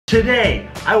Today,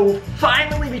 I will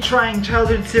finally be trying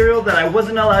childhood cereal that I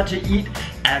wasn't allowed to eat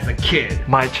as a kid.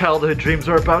 My childhood dreams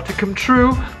are about to come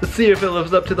true. Let's see if it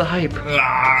lives up to the hype.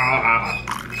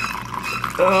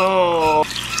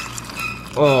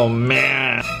 Oh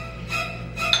man.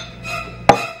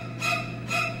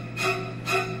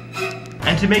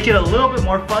 And to make it a little bit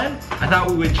more fun, I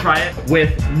thought we would try it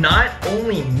with not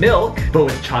only milk, but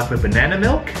with chocolate banana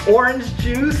milk, orange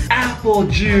juice, apple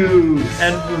juice,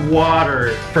 and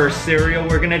water. First cereal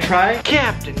we're gonna try,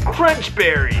 Captain Crunch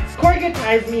Berries.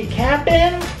 Corgi me,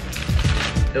 Captain.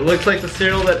 It looks like the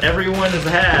cereal that everyone has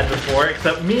had before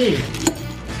except me.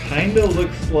 Kinda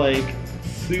looks like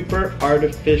super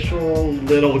artificial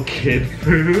little kid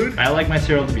food. I like my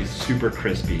cereal to be super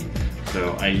crispy,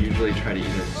 so I usually try to eat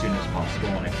it as soon as possible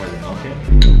when I pour the milk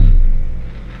in.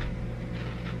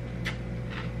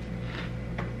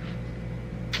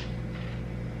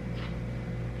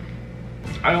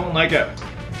 I don't like it.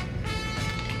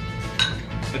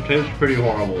 It tastes pretty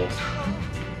horrible.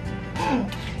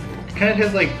 Kind of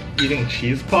tastes like eating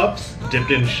cheese puffs dipped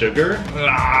in sugar.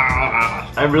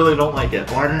 I really don't like it.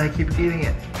 Why did I keep eating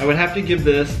it? I would have to give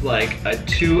this like a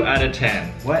 2 out of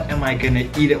 10. What am I gonna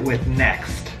eat it with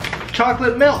next?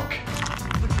 Chocolate milk.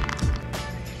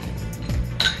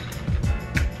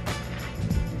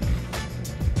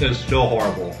 It's still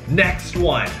horrible. Next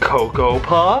one. Cocoa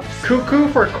Puffs. Cuckoo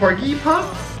for Corgi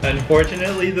Puffs?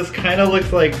 Unfortunately, this kind of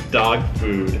looks like dog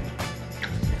food.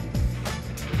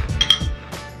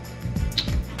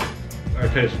 Or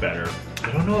it tastes better.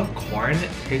 I don't know if corn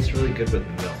tastes really good with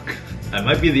milk. I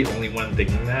might be the only one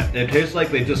thinking that. It tastes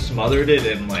like they just smothered it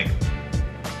in like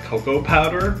cocoa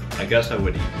powder. I guess I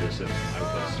would eat this if I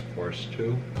was forced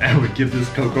to. I would give this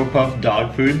Cocoa Puff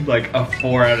dog food like a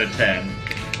 4 out of 10.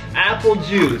 Apple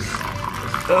juice.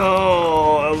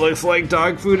 Oh, it looks like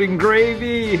dog food and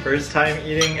gravy. First time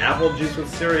eating apple juice with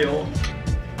cereal.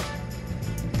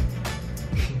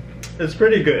 It's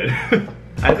pretty good.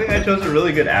 I think I chose a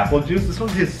really good apple juice. This one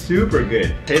tastes super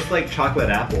good. Tastes like chocolate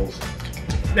apples.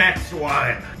 Next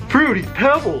one. Fruity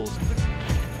Pebbles.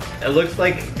 It looks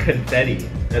like confetti.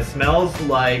 It smells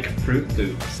like Fruit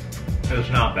Loops. It's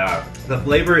not bad. The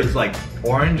flavor is like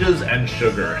oranges and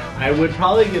sugar. I would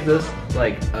probably give this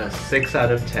like a 6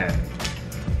 out of 10.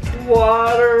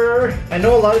 Water. I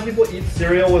know a lot of people eat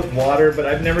cereal with water, but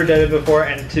I've never done it before,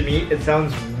 and to me it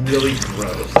sounds really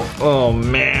gross. Oh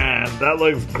man, that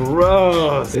looks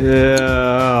gross.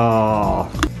 Yeah.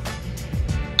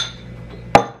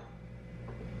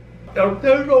 That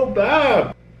tastes so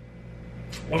bad.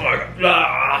 Oh my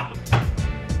god.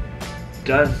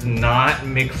 Does not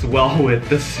mix well with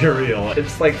the cereal.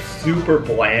 It's like super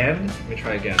bland. Let me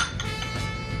try again.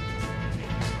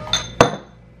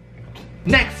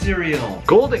 Next cereal.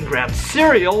 Golden Graham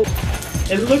cereal.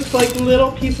 It looks like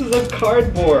little pieces of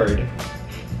cardboard.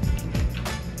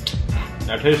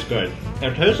 That tastes good.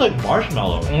 It tastes like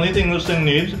marshmallow. Only thing this thing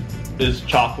needs is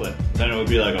chocolate. Then it would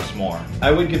be like a s'more.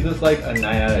 I would give this like a 9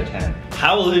 out of 10.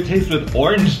 How will it taste with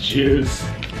orange juice?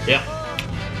 Yep.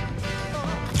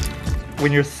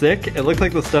 When you're sick, it looks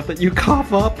like the stuff that you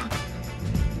cough up.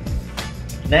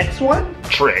 Next one?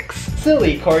 Trix.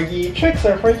 Silly Corgi, Trix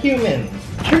are for humans.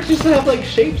 Trix used to have like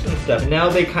shapes and stuff. Now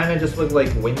they kind of just look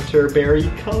like winter berry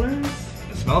colors.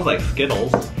 It smells like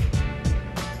Skittles.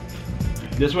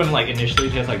 This one like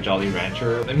initially tastes like Jolly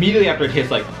Rancher. Immediately after it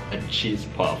tastes like a cheese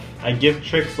puff. I give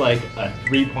Trix like a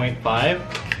 3.5.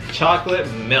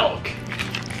 Chocolate milk.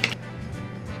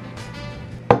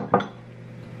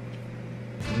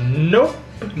 Nope.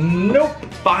 Nope.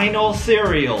 Final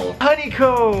cereal.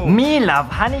 Honeycomb. Me love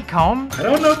honeycomb. I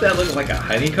don't know if that looks like a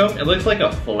honeycomb. It looks like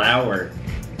a flower.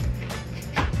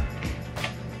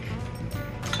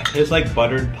 It's like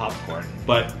buttered popcorn,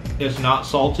 but it's not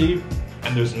salty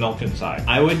and there's milk inside.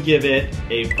 I would give it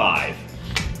a 5.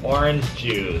 Orange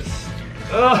juice.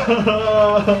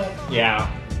 Yeah.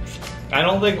 I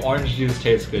don't think orange juice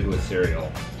tastes good with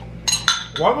cereal.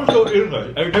 Why am I still eating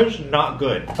this? It tastes not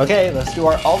good. Okay, let's do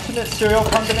our alternate cereal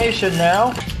combination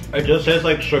now. It just tastes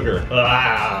like sugar.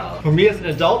 For me as an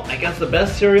adult, I guess the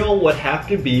best cereal would have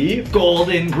to be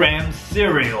Golden Graham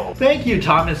cereal. Thank you,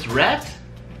 Thomas Rhett.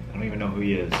 I don't even know who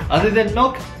he is. Other than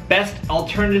milk, best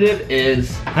alternative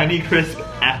is Honeycrisp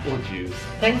apple juice.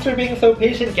 Thanks for being so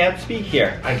patient, Gatsby.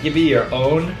 Here, I'll give you your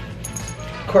own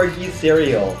Corgi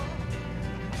cereal.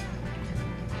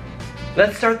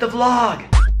 Let's start the vlog.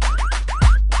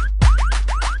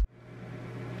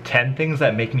 10 things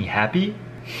that make me happy?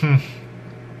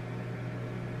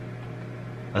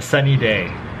 A sunny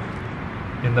day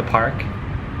in the park,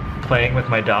 playing with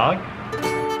my dog.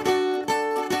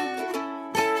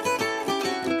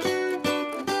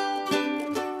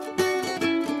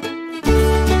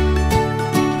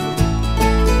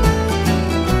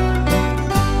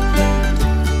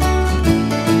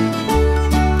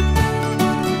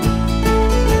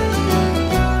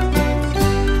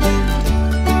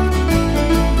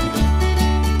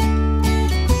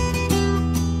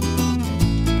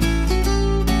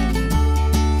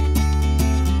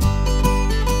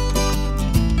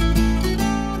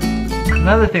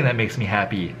 another thing that makes me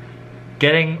happy.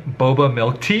 Getting boba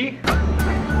milk tea.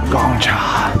 Gong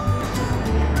cha.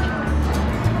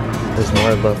 There's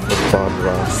more love for Bob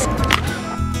Ross.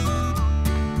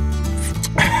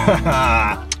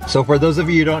 So for those of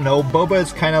you who don't know, boba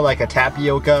is kind of like a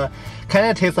tapioca. Kind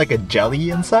of tastes like a jelly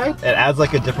inside. It adds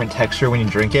like a different texture when you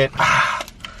drink it.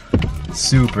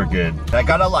 Super good. I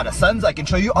got a lot of suns. I can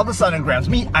show you all the sonograms.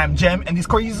 Me, I'm Gem, and these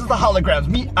Corgis is the holograms.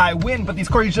 Me, I win, but these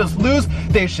Corgis just lose.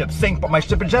 They ship sink, but my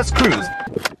ship is just cruise.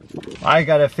 I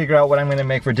gotta figure out what I'm gonna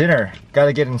make for dinner.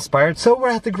 Gotta get inspired. So we're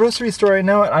at the grocery store right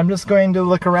now, and I'm just going to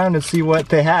look around and see what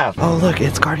they have. Oh look,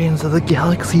 it's Guardians of the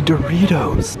Galaxy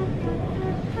Doritos.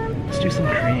 Let's do some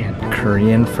Korean.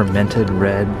 Korean fermented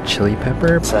red chili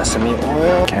pepper, sesame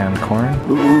oil, canned corn.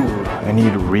 Ooh, I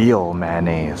need real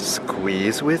mayonnaise.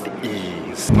 Squeeze with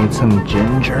ease. Need some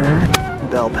ginger,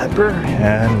 bell pepper,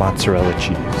 and mozzarella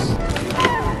cheese.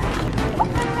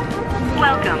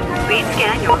 Welcome. Please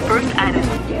scan your first item.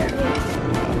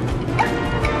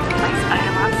 Place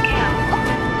item on scale.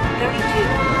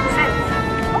 32 cents.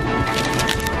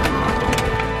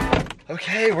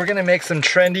 Okay, we're gonna make some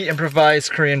trendy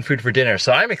improvised Korean food for dinner,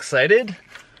 so I'm excited.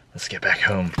 Let's get back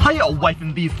home. Hiya, wife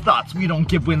and these thoughts. We don't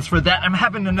give wins for that. I'm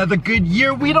having another good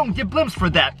year. We don't give blimps for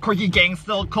that. Corgi gang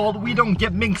still cold. We don't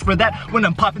get minks for that. When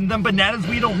I'm popping them bananas,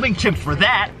 we don't link chips for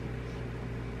that.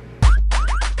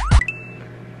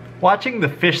 Watching the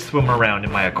fish swim around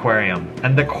in my aquarium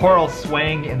and the coral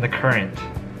swaying in the current.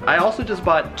 I also just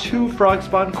bought 2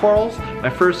 Frogspawn corals,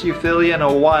 my first Euphyllia in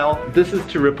a while. This is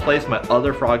to replace my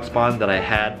other Frogspawn that I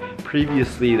had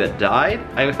previously that died.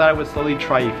 I thought I would slowly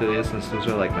try Euphyllia since those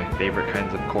are like my favorite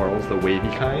kinds of corals, the wavy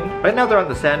kind. Right now they're on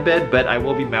the sand bed, but I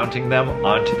will be mounting them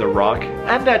onto the rock.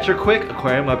 And that's your quick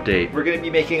aquarium update. We're gonna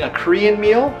be making a Korean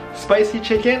meal, spicy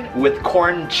chicken with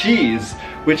corn cheese,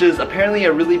 which is apparently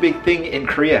a really big thing in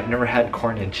Korea. I've never had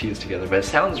corn and cheese together, but it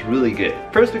sounds really good.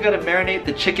 First, we gotta marinate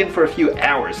the chicken for a few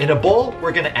hours. In a bowl,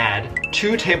 we're gonna add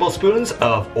 2 tablespoons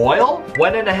of oil,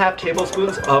 1.5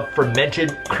 tablespoons of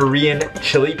fermented Korean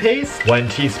chili paste, 1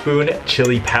 teaspoon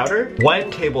chili powder, 1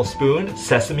 tablespoon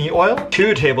sesame oil,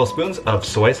 2 tablespoons of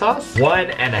soy sauce,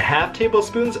 1.5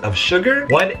 tablespoons of sugar,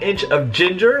 1 inch of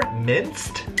ginger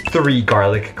minced, 3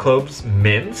 garlic cloves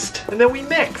minced, and then we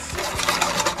mix.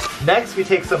 Next, we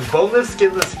take some boneless,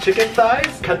 skinless chicken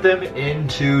thighs, cut them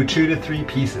into 2 to 3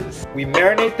 pieces. We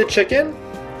marinate the chicken.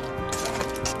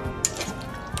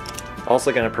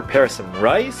 Also gonna prepare some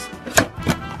rice.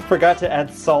 Forgot to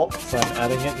add salt, so I'm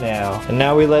adding it now. And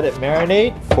now we let it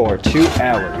marinate for 2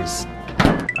 hours.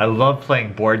 I love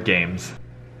playing board games.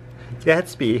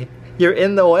 Gatsby, you're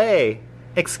in the way.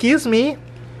 Excuse me.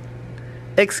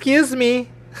 Excuse me.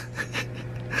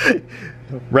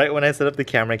 Right when I set up the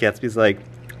camera, Gatsby's like,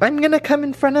 I'm gonna come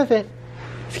in front of it.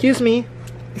 Excuse me.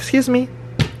 Excuse me.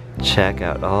 Check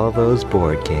out all those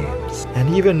board games.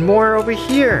 And even more over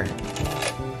here.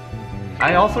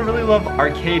 I also really love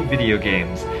arcade video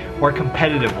games, or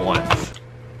competitive ones.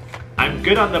 I'm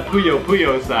good on the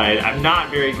Puyo side. I'm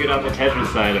not very good on the Tetris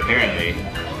side, apparently.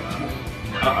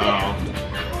 Uh-oh.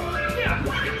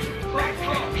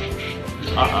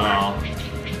 Uh-oh.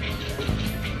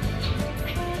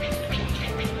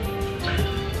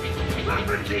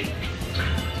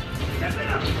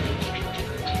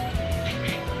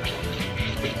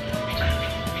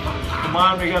 Come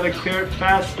on, we gotta clear it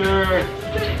faster.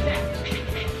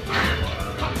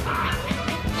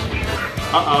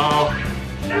 Uh-oh.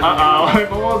 Uh-oh,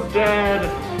 I'm almost dead.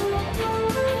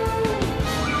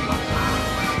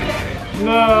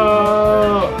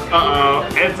 No. Uh-oh,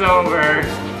 it's over.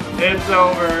 It's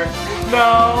over.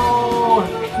 No.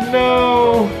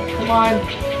 No. Come on.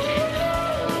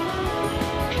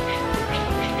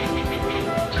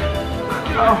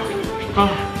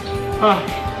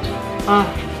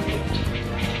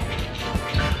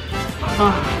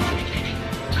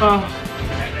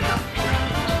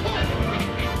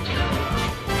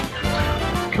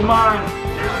 Come on!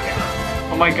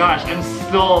 Oh my gosh, I'm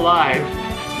still alive.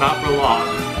 Not for long.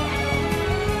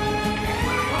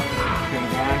 Clear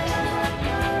back.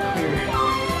 Clear.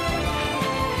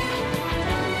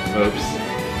 Oops.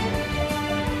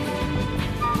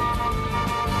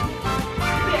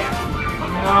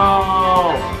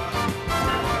 No!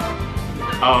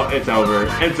 Oh, it's over.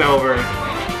 It's over.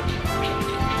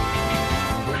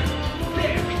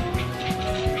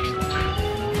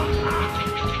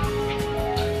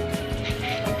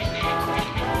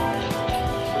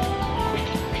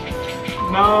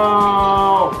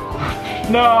 No!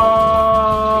 No!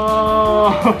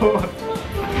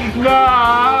 No!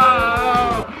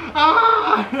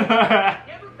 Ah!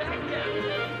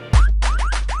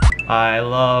 I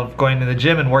love going to the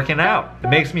gym and working out. It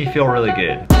makes me feel really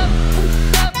good.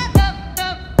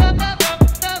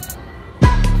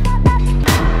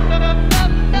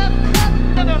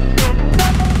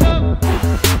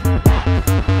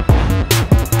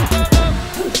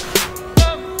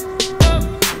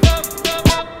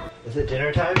 Is it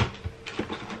dinner time?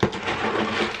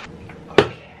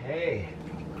 Okay.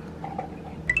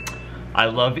 I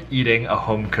love eating a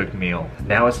home-cooked meal.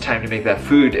 Now it's time to make that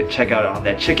food and check out on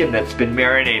that chicken that's been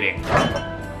marinating.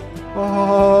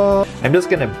 I'm just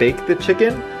gonna bake the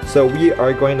chicken. So we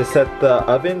are going to set the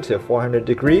oven to 400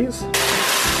 degrees.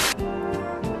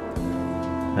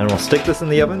 And we'll stick this in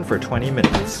the oven for 20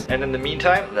 minutes. And in the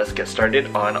meantime, let's get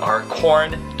started on our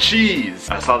corn cheese.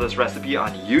 I saw this recipe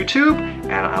on YouTube,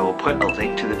 and I will put a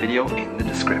link to the video in the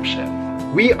description.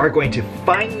 We are going to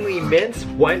finely mince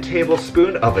 1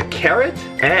 tablespoon of a carrot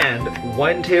and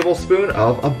 1 tablespoon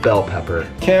of a bell pepper.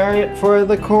 Carrot for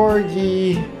the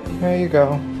corgi. There you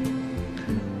go.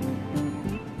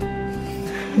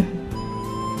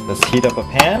 Let's heat up a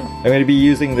pan. I'm going to be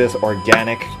using this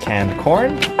organic canned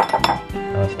corn.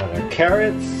 Let's add our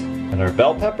carrots and our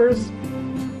bell peppers.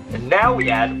 And now we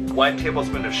add 1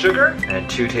 tablespoon of sugar and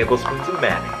 2 tablespoons of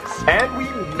mayonnaise. And we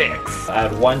mix.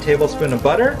 Add 1 tablespoon of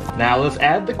butter. Now let's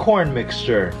add the corn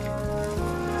mixture.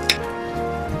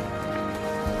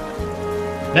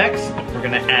 Next, we're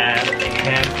gonna add a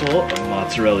handful of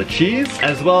mozzarella cheese,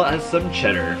 as well as some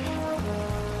cheddar.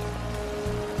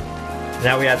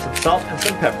 Now we add some salt and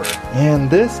some pepper. And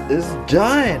this is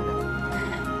done.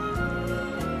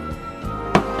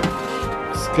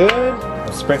 Looks good.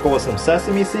 We'll sprinkle with some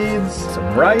sesame seeds,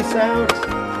 some rice out.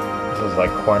 This is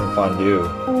like corn fondue.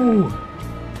 Ooh,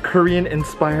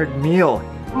 Korean-inspired meal.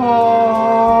 Oh.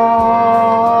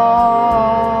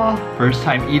 First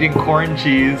time eating corn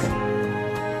cheese.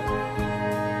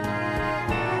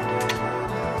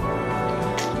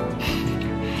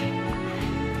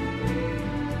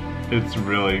 It's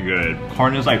really good.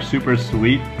 Corn is like super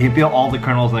sweet. You feel all the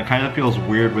kernels and it kind of feels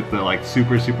weird with the like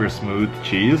super smooth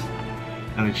cheese.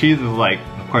 And the cheese is like,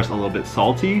 of course, a little bit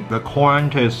salty. The corn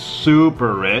tastes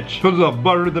super rich. Because of the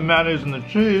butter, the mayonnaise, and the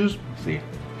cheese. Let's see.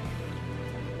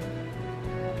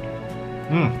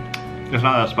 It's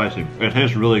not that spicy. It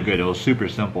tastes really good. It was super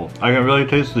simple. I can really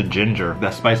taste the ginger,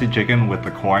 the spicy chicken with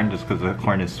the corn just because the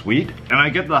corn is sweet. And I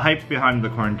get the hype behind the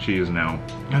corn cheese now.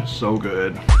 It's so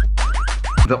good.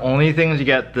 The only things you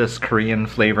get this Korean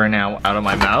flavor now out of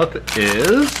my mouth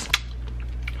is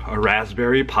a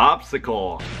raspberry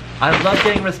popsicle. I love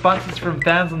getting responses from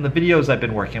fans on the videos I've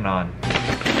been working on.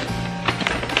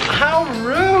 How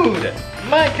rude!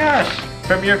 My gosh!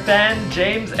 From your fan,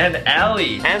 James and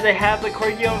Allie. And they have the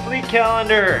Corgi on Fleek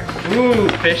calendar. Ooh,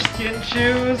 fish skin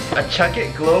shoes, a Chuck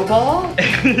It glow ball.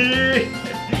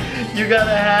 You got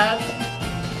a hat.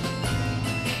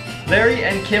 Larry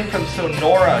and Kim from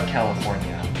Sonora, California.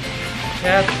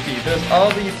 Gatsby, there's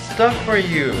all these stuff for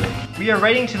you. We are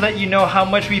writing to let you know how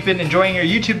much we've been enjoying your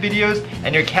YouTube videos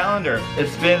and your calendar.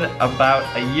 It's been about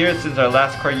a year since our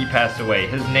last corgi passed away.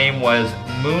 His name was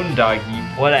Moon Doggy.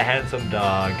 What a handsome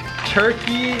dog.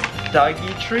 Turkey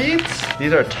doggy treats.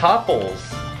 These are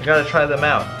topples. I gotta try them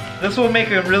out. This will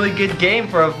make a really good game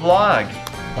for a vlog.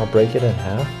 I'll break it in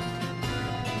half.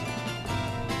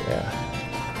 Yeah.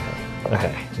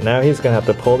 Okay, now he's gonna have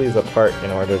to pull these apart in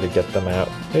order to get them out.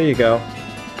 There you go.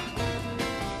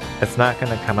 It's not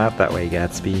gonna come out that way,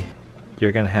 Gatsby.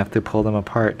 You're gonna have to pull them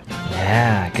apart.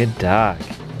 Yeah, good dog.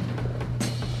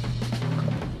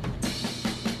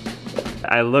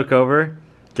 I look over,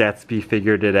 Gatsby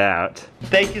figured it out.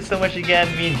 Thank you so much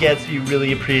again. Me and Gatsby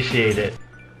really appreciate it.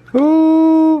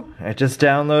 Ooh, I just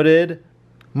downloaded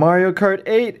Mario Kart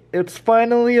 8. It's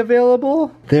finally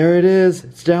available. There it is.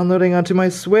 It's downloading onto my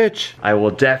Switch. I will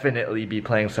definitely be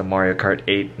playing some Mario Kart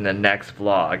 8 in the next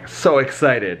vlog. So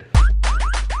excited.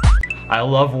 I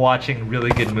love watching really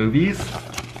good movies.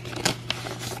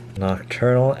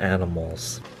 Nocturnal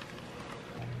animals.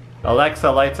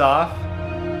 Alexa, lights off.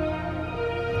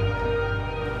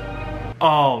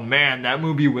 Oh man, that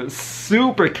movie was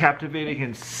super captivating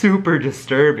and super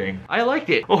disturbing. I liked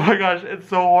it. Oh my gosh, it's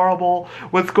so horrible.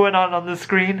 What's going on the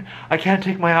screen? I can't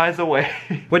take my eyes away.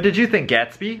 What did you think,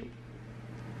 Gatsby?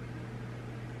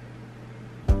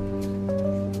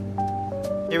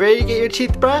 You ready to get your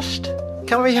teeth brushed?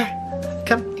 Come over here.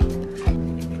 Come.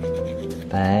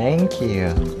 Thank you.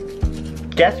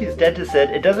 Gatsby's dentist said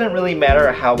it doesn't really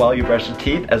matter how well you brush your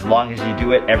teeth as long as you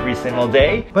do it every single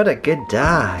day. What a good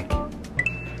dog.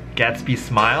 Gatsby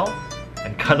smile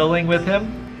and cuddling with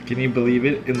him. Can you believe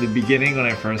it? In the beginning when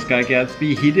I first got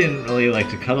Gatsby, he didn't really like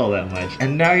to cuddle that much.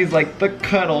 And now he's like the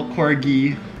cuddle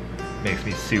corgi. Makes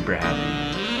me super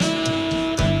happy.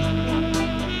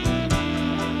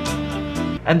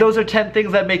 And those are 10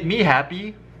 things that make me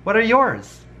happy. What are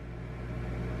yours?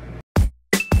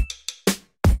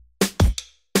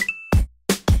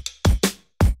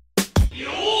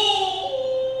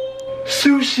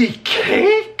 Sushi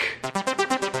cake?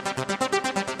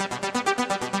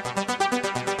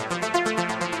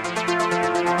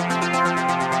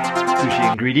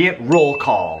 Sushi ingredient, roll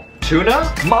call. Tuna,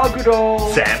 maguro,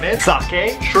 salmon,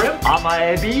 sake, shrimp,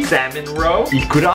 amaebi, salmon roe, ikura,